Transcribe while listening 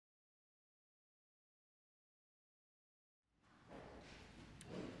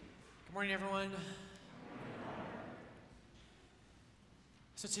Good morning, everyone.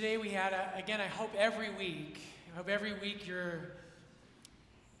 So today we had, again, I hope every week you're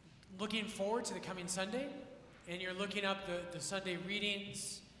looking forward to the coming Sunday, and you're looking up the Sunday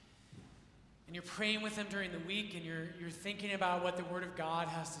readings, and you're praying with them during the week, and you're thinking about what the Word of God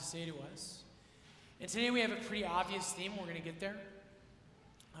has to say to us. And today we have a pretty obvious theme. We're going to get there.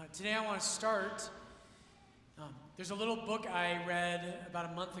 Today I want to start. There's a little book I read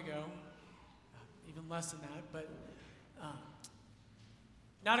about a month ago, even less than that, but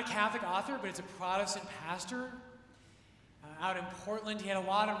not a Catholic author, but it's a Protestant pastor out in Portland. He had a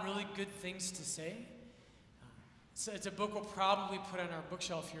lot of really good things to say. So it's a book we'll probably put on our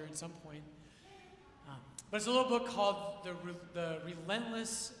bookshelf here at some point. But it's a little book called The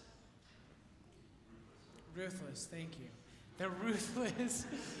Ruthless, thank you. The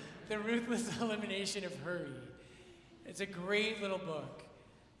Ruthless Elimination of Hurry. It's a great little book.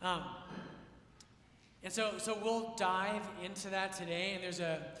 And so we'll dive into that today, and there's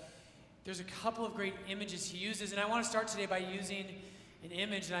a couple of great images he uses, and I want to start today by using an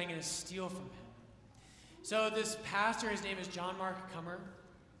image that I'm going to steal from him. So this pastor, his name is John Mark Comer,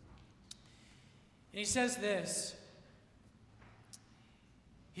 and he says this.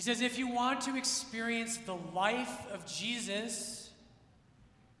 He says, if you want to experience the life of Jesus,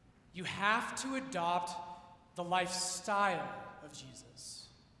 you have to adopt the lifestyle of Jesus.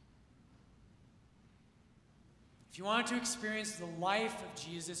 If you want to experience the life of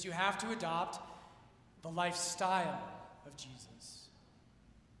Jesus, you have to adopt the lifestyle of Jesus.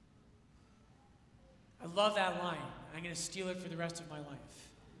 I love that line. I'm going to steal it for the rest of my life.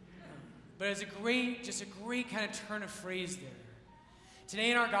 But it's just a great kind of turn of phrase there.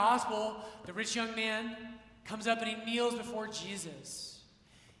 Today in our gospel, the rich young man comes up and he kneels before Jesus.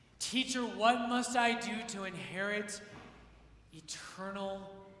 Teacher, what must I do to inherit eternal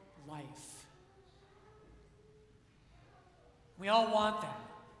life? We all want that.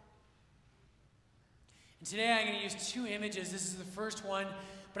 And today I'm going to use two images. This is the first one,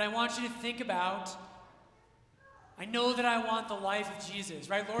 but I want you to think about, I know that I want the life of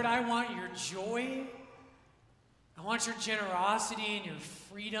Jesus, right? Lord, I want your joy. I want your generosity and your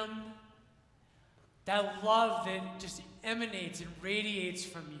freedom. That love that just emanates and radiates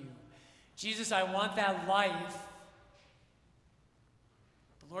from you. Jesus, I want that life.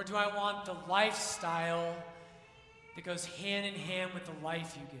 But Lord, do I want the lifestyle that goes hand in hand with the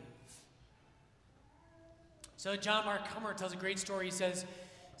life you give? So John Mark Comer tells a great story. He says,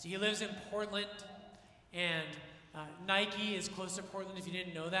 so he lives in Portland, and Nike is close to Portland, if you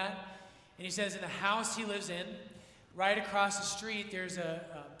didn't know that. And he says in the house he lives in, right across the street, there's an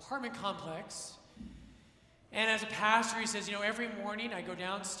apartment complex. And as a pastor, he says, every morning I go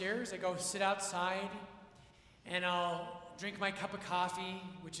downstairs, I go sit outside, and I'll drink my cup of coffee,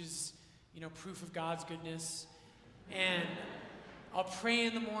 which is, proof of God's goodness. And I'll pray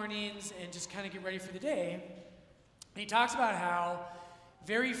in the mornings and just kind of get ready for the day. And he talks about how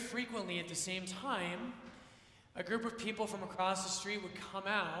very frequently at the same time, a group of people from across the street would come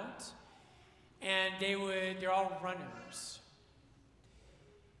out, and they're all runners.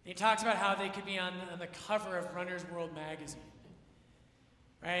 And he talks about how they could be on the cover of Runner's World magazine.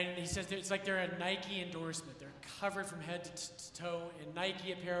 Right? And he says it's like they're a Nike endorsement. They're covered from head to toe in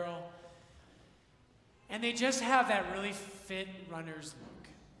Nike apparel. And they just have that really fit runner's look.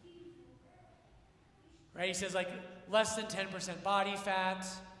 Right? He says like less than 10% body fat,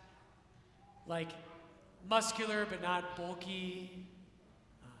 like muscular but not bulky.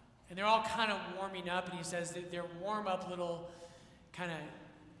 And they're all kind of warming up, and he says that their warm-up little kind of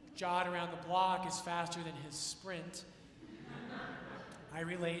jog around the block is faster than his sprint. I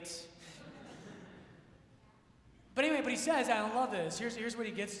relate. But anyway, he says, I love this. Here's what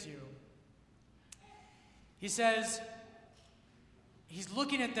he gets to. He says, he's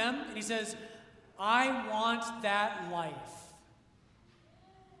looking at them, and he says, I want that life.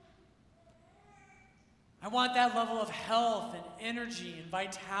 I want that level of health and energy and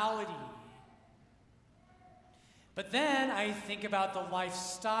vitality. But then I think about the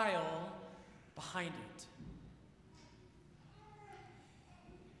lifestyle behind it.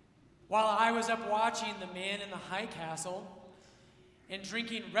 While I was up watching The Man in the High Castle and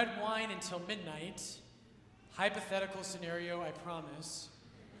drinking red wine until midnight, hypothetical scenario, I promise,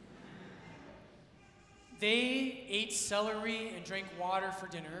 they ate celery and drank water for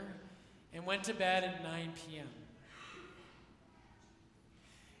dinner and went to bed at 9 p.m.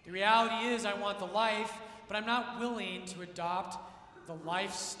 The reality is I want the life, but I'm not willing to adopt the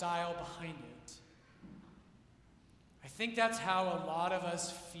lifestyle behind it. I think that's how a lot of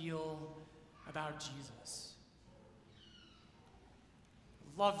us feel about Jesus.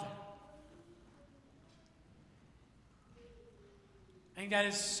 Love that. I think that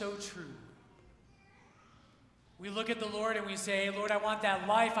is so true. We look at the Lord and we say, Lord, I want that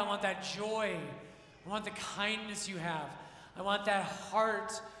life. I want that joy. I want the kindness you have. I want that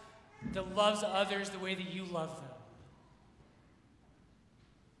heart that loves others the way that you love them.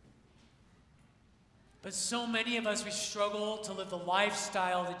 But so many of us, we struggle to live the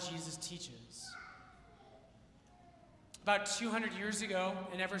lifestyle that Jesus teaches. About 200 years ago,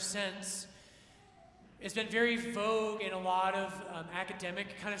 and ever since, it's been very vogue in a lot of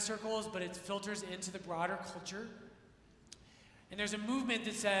academic kind of circles, but it filters into the broader culture. And there's a movement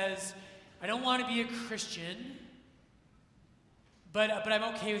that says, I don't want to be a Christian, but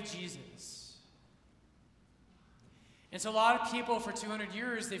I'm okay with Jesus. And so a lot of people for 200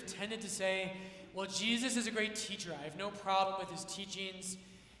 years, they've tended to say, well, Jesus is a great teacher. I have no problem with his teachings.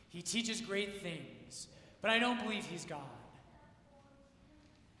 He teaches great things, but I don't believe he's God.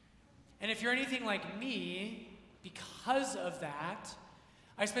 And if you're anything like me, because of that,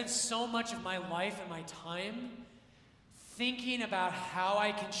 I spend so much of my life and my time thinking about how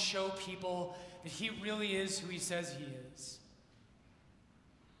I can show people that he really is who he says he is.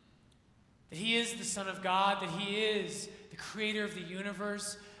 That he is the Son of God, that he is the creator of the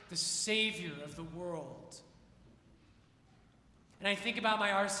universe, the Savior of the world. And I think about my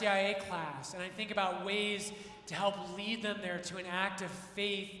RCIA class, and I think about ways to help lead them there to an act of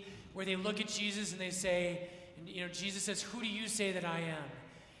faith where they look at Jesus and they say, and, Jesus says, who do you say that I am?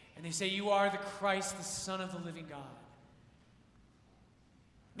 And they say, you are the Christ, the Son of the living God.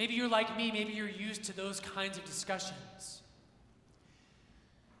 Maybe you're like me, maybe you're used to those kinds of discussions.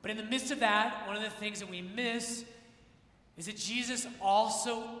 But in the midst of that, one of the things that we miss is that Jesus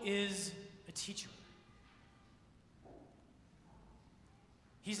also is a teacher.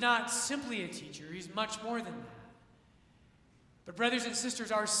 He's not simply a teacher, he's much more than that. But brothers and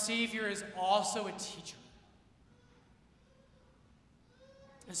sisters, our Savior is also a teacher.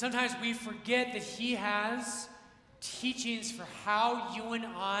 And sometimes we forget that he has teachings for how you and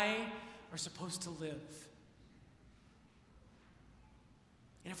I are supposed to live.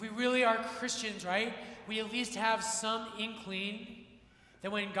 And if we really are Christians, right, we at least have some inkling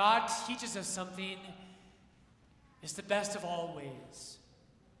that when God teaches us something, it's the best of all ways.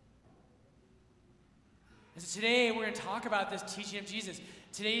 And so today we're going to talk about this teaching of Jesus.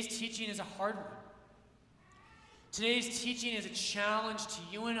 Today's teaching is a hard one. Today's teaching is a challenge to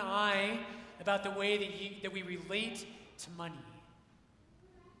you and I about the way that we relate to money.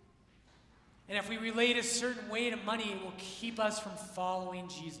 And if we relate a certain way to money, it will keep us from following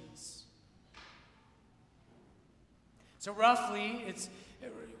Jesus. So roughly, it's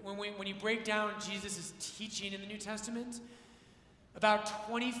when you break down Jesus' teaching in the New Testament, about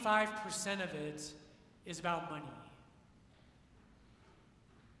 25% of it is about money.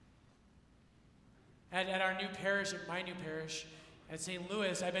 At our new parish, at my new parish, at St.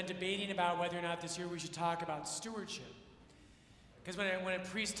 Louis, I've been debating about whether or not this year we should talk about stewardship. Because when a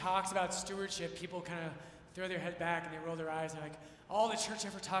priest talks about stewardship, people kind of throw their head back and they roll their eyes and they're like, all the church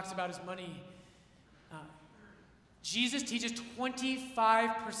ever talks about is money. Jesus teaches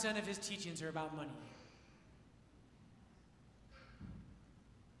 25% of his teachings are about money.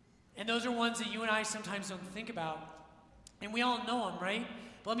 And those are ones that you and I sometimes don't think about. And we all know them, right?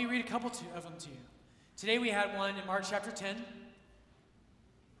 But let me read a couple of them to you. Today we had one in Mark chapter 10.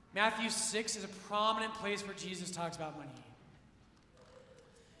 Matthew 6 is a prominent place where Jesus talks about money.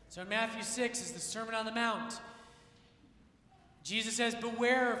 So in Matthew 6 is the Sermon on the Mount. Jesus says,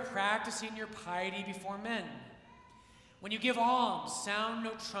 beware of practicing your piety before men. When you give alms, sound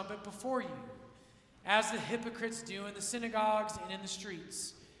no trumpet before you, as the hypocrites do in the synagogues and in the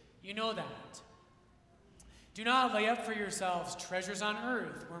streets. You know that. Do not lay up for yourselves treasures on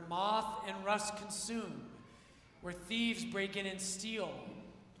earth, where moth and rust consume, where thieves break in and steal.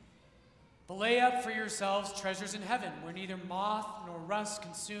 But lay up for yourselves treasures in heaven, where neither moth nor rust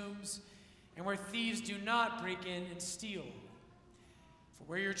consumes, and where thieves do not break in and steal. For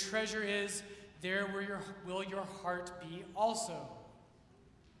where your treasure is, there will your heart be also.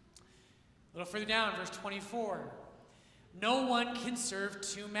 A little further down, verse 24. No one can serve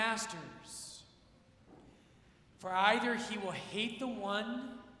two masters, for either he will hate the one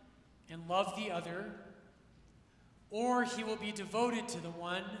and love the other, or he will be devoted to the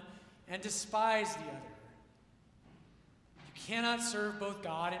one and despise the other. You cannot serve both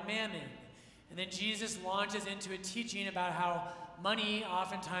God and mammon. And then Jesus launches into a teaching about how money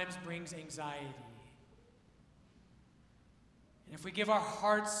oftentimes brings anxiety. And if we give our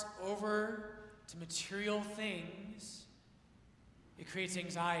hearts over to material things, it creates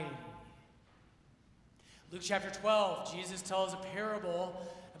anxiety. Luke chapter 12, Jesus tells a parable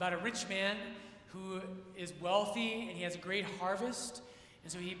about a rich man who is wealthy and he has a great harvest,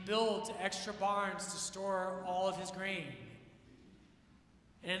 And so he builds extra barns to store all of his grain.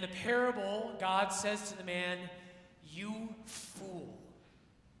 And in the parable, God says to the man, "You fool.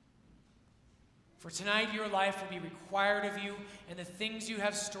 For tonight your life will be required of you, and the things you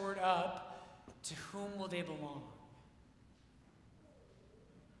have stored up, to whom will they belong?"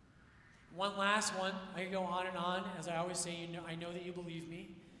 One last one. I could go on and on. As I always say, I know that you believe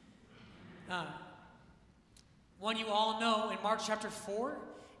me. One you all know, in Mark chapter 4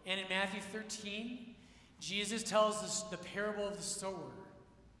 and in Matthew 13, Jesus tells us the parable of the sower.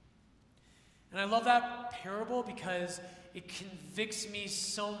 And I love that parable because it convicts me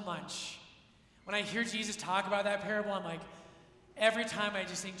so much. When I hear Jesus talk about that parable, I'm like, every time I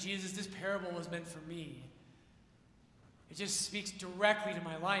just think, Jesus, this parable was meant for me. It just speaks directly to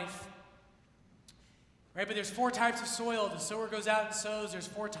my life. Right? But there's 4 types of soil. The sower goes out and sows. There's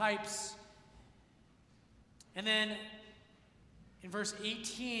 4 types. And then in verse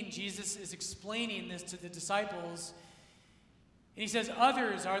 18, Jesus is explaining this to the disciples. And he says,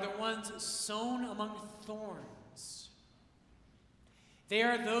 "Others are the ones sown among thorns. They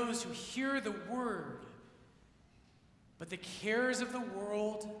are those who hear the word, but the cares of the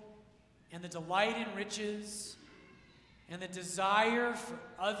world and the delight in riches and the desire for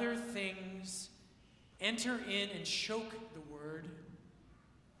other things enter in and choke the word,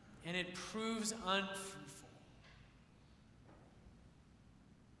 and it proves unfruitful."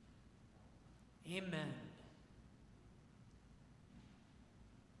 Amen.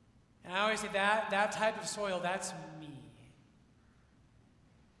 And I always say that type of soil, that's me.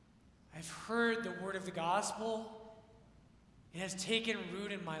 I've heard the word of the gospel. It has taken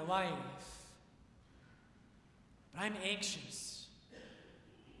root in my life. But I'm anxious.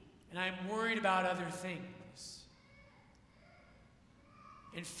 And I'm worried about other things.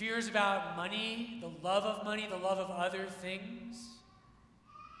 And fears about money, the love of money, the love of other things,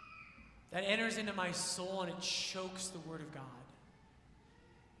 that enters into my soul and it chokes the word of God.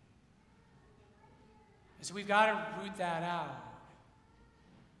 And so we've got to root that out.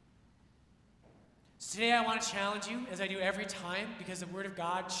 So today I want to challenge you, as I do every time, because the word of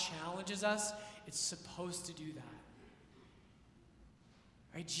God challenges us. It's supposed to do that.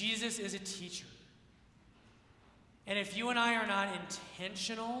 Right? Jesus is a teacher. And if you and I are not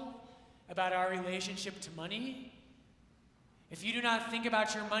intentional about our relationship to money, if you do not think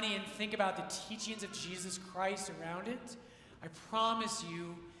about your money and think about the teachings of Jesus Christ around it, I promise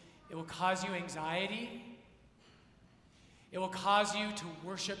you it will cause you anxiety. It will cause you to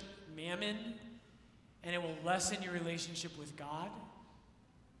worship mammon, and it will lessen your relationship with God.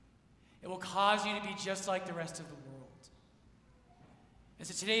 It will cause you to be just like the rest of the world. And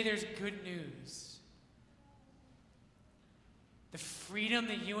so today there's good news. The freedom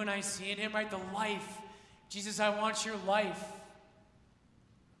that you and I see in him, right? The life. Jesus, I want your life.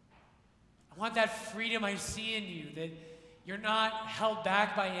 I want that freedom I see in you, that you're not held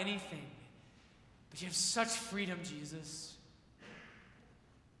back by anything, but you have such freedom, Jesus.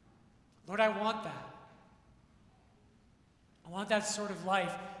 Lord, I want that. I want that sort of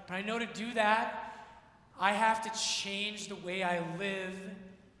life. But I know to do that, I have to change the way I live,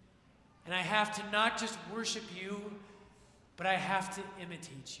 and I have to not just worship you, but I have to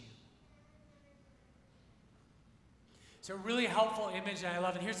imitate you. So a really helpful image that I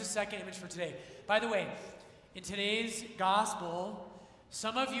love, and here's the second image for today. By the way, in today's gospel,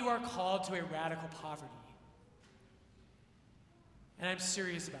 some of you are called to a radical poverty. And I'm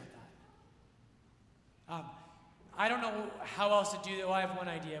serious about that. I don't know how else to do that. Well, I have one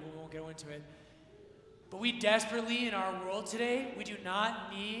idea, but we won't go into it. But we desperately, in our world today, we do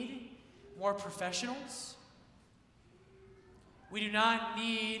not need more professionals. We do not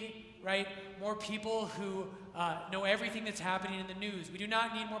need, right, more people who know everything that's happening in the news. We do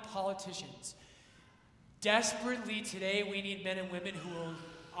not need more politicians. Desperately today, we need men and women who will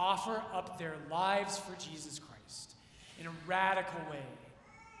offer up their lives for Jesus Christ in a radical way.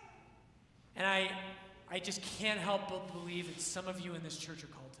 And I just can't help but believe that some of you in this church are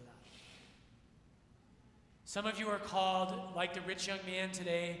called to that. Some of you are called, like the rich young man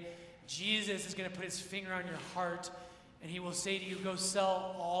today. Jesus is going to put his finger on your heart, and he will say to you, go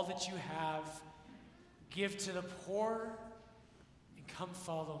sell all that you have, give to the poor, and come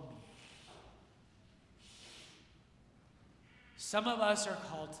follow me. Some of us are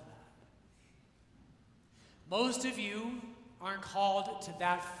called to that. Most of you aren't called to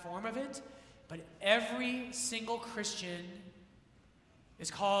that form of it, but every single Christian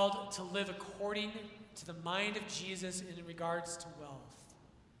is called to live according to the mind of Jesus in regards to wealth.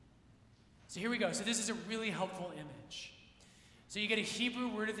 So here we go. So this is a really helpful image. So you get a Hebrew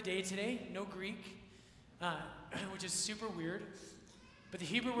word of the day today, no Greek, which is super weird. But the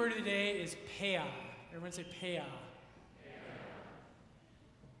Hebrew word of the day is peah. Everyone say peah.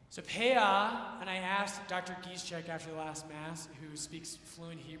 So peah, and I asked Dr. Gieschek after the last Mass, who speaks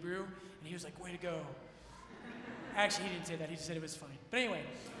fluent Hebrew, and he was like, way to go. Actually, he didn't say that. He just said it was fine. But anyway,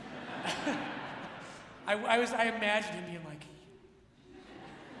 I imagined him being like,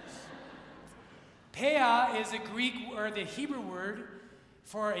 peah is the Greek or the Hebrew word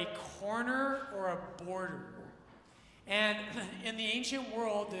for a corner or a border. And in the ancient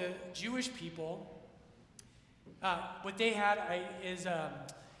world, the Jewish people, what they had is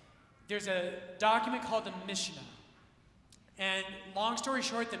there's a document called the Mishnah. And long story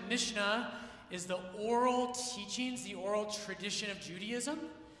short, the Mishnah is the oral teachings, the oral tradition of Judaism.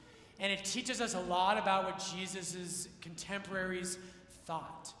 And it teaches us a lot about what Jesus' contemporaries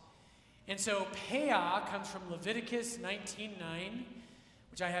thought. And so peah comes from Leviticus 19:9,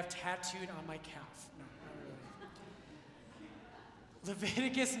 which I have tattooed on my calf. No, not really.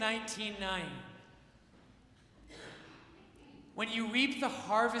 Leviticus 19:9. When you reap the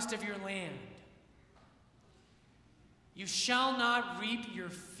harvest of your land, you shall not reap your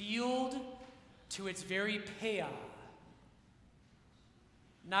field to its very peah.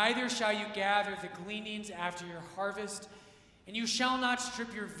 Neither shall you gather the gleanings after your harvest, and you shall not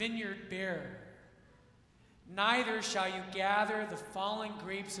strip your vineyard bare. Neither shall you gather the fallen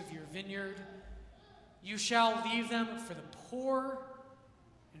grapes of your vineyard. You shall leave them for the poor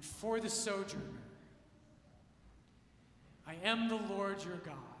and for the sojourner. I am the Lord your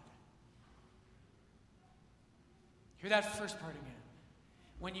God. Hear that first part again.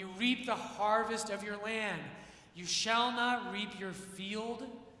 When you reap the harvest of your land, you shall not reap your field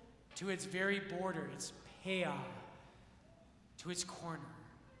to its very border, its peah, to its corner.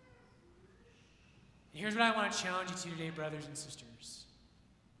 And here's what I want to challenge you to today, brothers and sisters.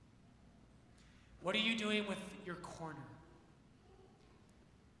 What are you doing with your corner?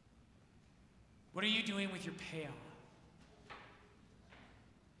 What are you doing with your peah?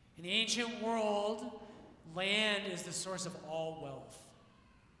 In the ancient world, land is the source of all wealth.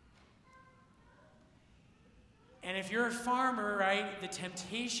 And if you're a farmer, right, the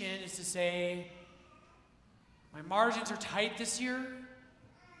temptation is to say, my margins are tight this year,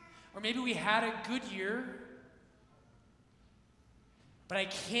 or maybe we had a good year, but I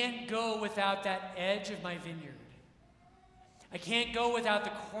can't go without that edge of my vineyard. I can't go without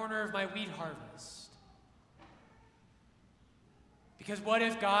the corner of my wheat harvest. Because what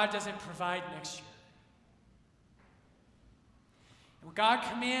if God doesn't provide next year? And what God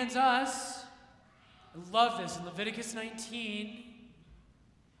commands us, I love this, in Leviticus 19,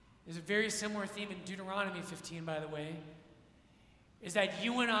 there's a very similar theme in Deuteronomy 15, by the way, is that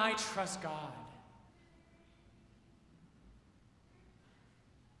you and I trust God.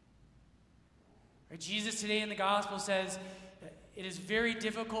 Right? Jesus today in the gospel says that it is very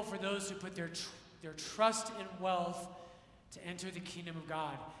difficult for those who put their trust in wealth to enter the kingdom of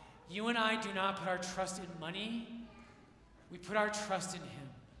God. You and I do not put our trust in money. We put our trust in Him.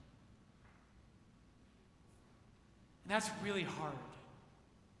 And that's really hard.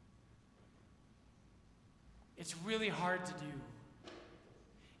 It's really hard to do.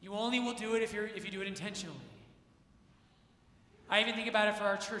 You only will do it if you do it intentionally. I even think about it for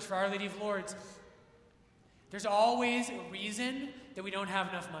our church, for Our Lady of Lourdes. There's always a reason that we don't have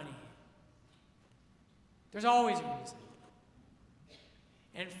enough money. There's always a reason.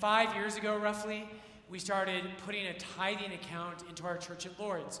 And 5 years ago, roughly, we started putting a tithing account into our church at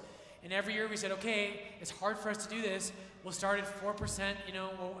Lourdes. And every year we said, okay, it's hard for us to do this. We'll start at 4%,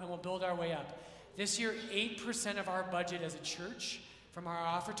 and we'll build our way up. This year, 8% of our budget as a church from our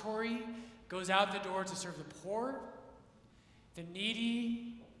offertory goes out the door to serve the poor, the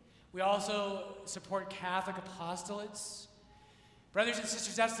needy. We also support Catholic apostolates. Brothers and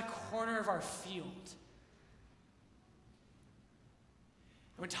sisters, that's the corner of our field.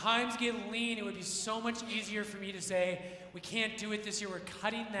 When times get lean, it would be so much easier for me to say, we can't do it this year, we're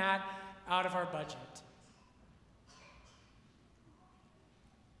cutting that out of our budget.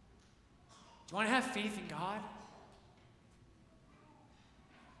 Do you want to have faith in God?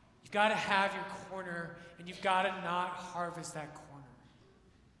 You've got to have your corner, and you've got to not harvest that corner.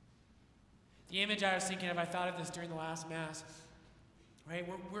 The image I was thinking of, I thought of this during the last Mass, right?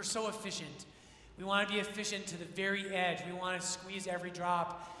 We're so efficient. We want to be efficient to the very edge. We want to squeeze every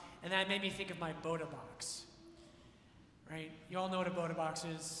drop. And that made me think of my Bota box. Right? You all know what a Bota box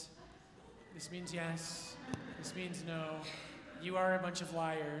is. This means yes. This means no. You are a bunch of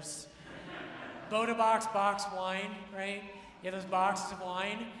liars. Bota box wine, right? You have those boxes of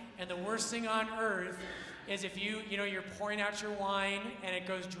wine. And the worst thing on earth is if you're pouring out your wine and it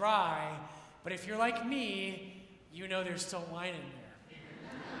goes dry. But if you're like me, you know there's still wine in there.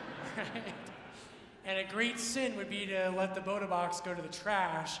 right? And a great sin would be to let the Boda box go to the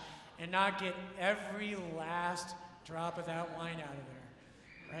trash and not get every last drop of that wine out of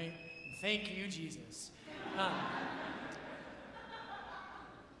there, right? Thank you, Jesus.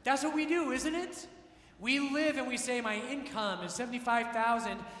 That's what we do, isn't it? We live and we say, my income is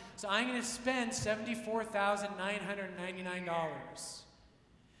 $75,000, so I'm going to spend $74,999.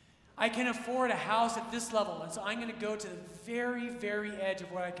 I can afford a house at this level, and so I'm going to go to the very, very edge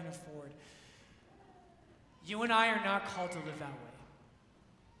of what I can afford. You and I are not called to live that way.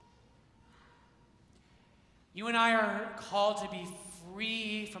 You and I are called to be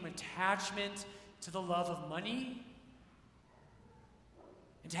free from attachment to the love of money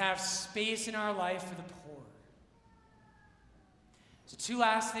and to have space in our life for the poor. So 2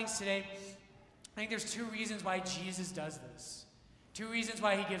 last things today. I think there's 2 reasons why Jesus does this. 2 reasons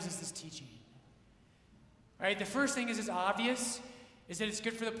why he gives us this teaching. All right, the first thing is obvious, is that it's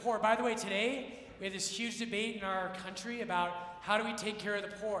good for the poor. By the way, today we have this huge debate in our country about how do we take care of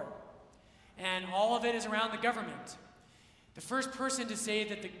the poor. And all of it is around the government. The first person to say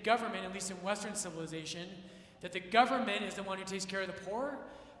that the government, at least in Western civilization, that the government is the one who takes care of the poor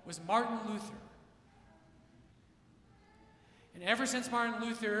was Martin Luther. And ever since Martin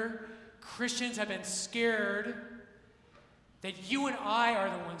Luther, Christians have been scared that you and I are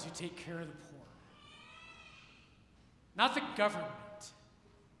the ones who take care of the poor, not the government.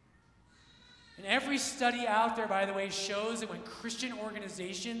 And every study out there, by the way, shows that when Christian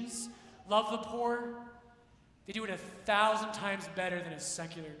organizations love the poor, they do it 1,000 times better than a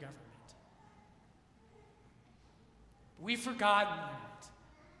secular government. But we've forgotten that.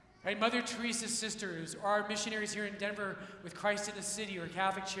 Right? Mother Teresa's sisters, or our missionaries here in Denver with Christ in the City or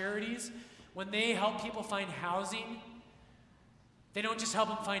Catholic Charities, when they help people find housing, they don't just help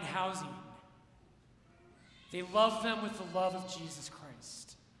them find housing. They love them with the love of Jesus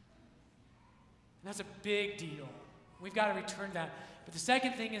Christ. And that's a big deal. We've got to return to that. But the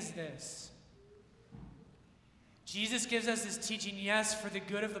second thing is this. Jesus gives us this teaching, yes, for the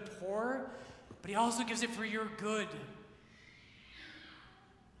good of the poor, but he also gives it for your good.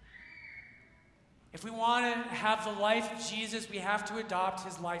 If we want to have the life of Jesus, we have to adopt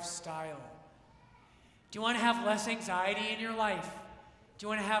his lifestyle. Do you want to have less anxiety in your life? Do you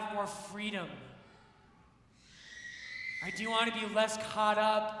want to have more freedom? Right? Do you want to be less caught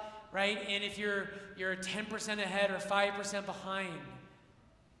up, right? And if you're 10% ahead or 5% behind.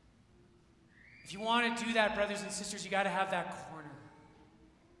 If you want to do that, brothers and sisters, you got to have that corner.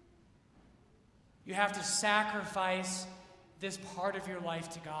 You have to sacrifice this part of your life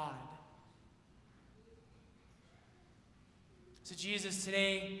to God. So Jesus,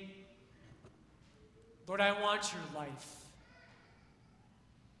 today, Lord, I want your life.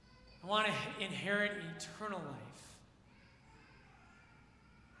 I want to inherit eternal life.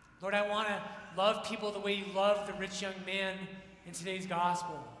 Lord, I want to love people the way you love the rich young man in today's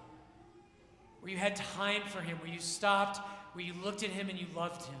gospel, where you had time for him, where you stopped, where you looked at him and you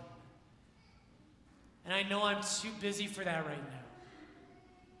loved him. And I know I'm too busy for that right now.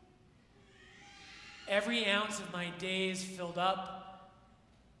 Every ounce of my day is filled up.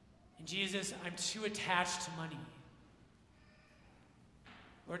 And Jesus, I'm too attached to money.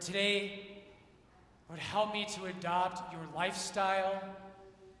 Lord, today, Lord, help me to adopt your lifestyle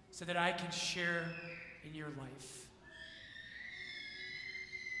so that I can share in your life.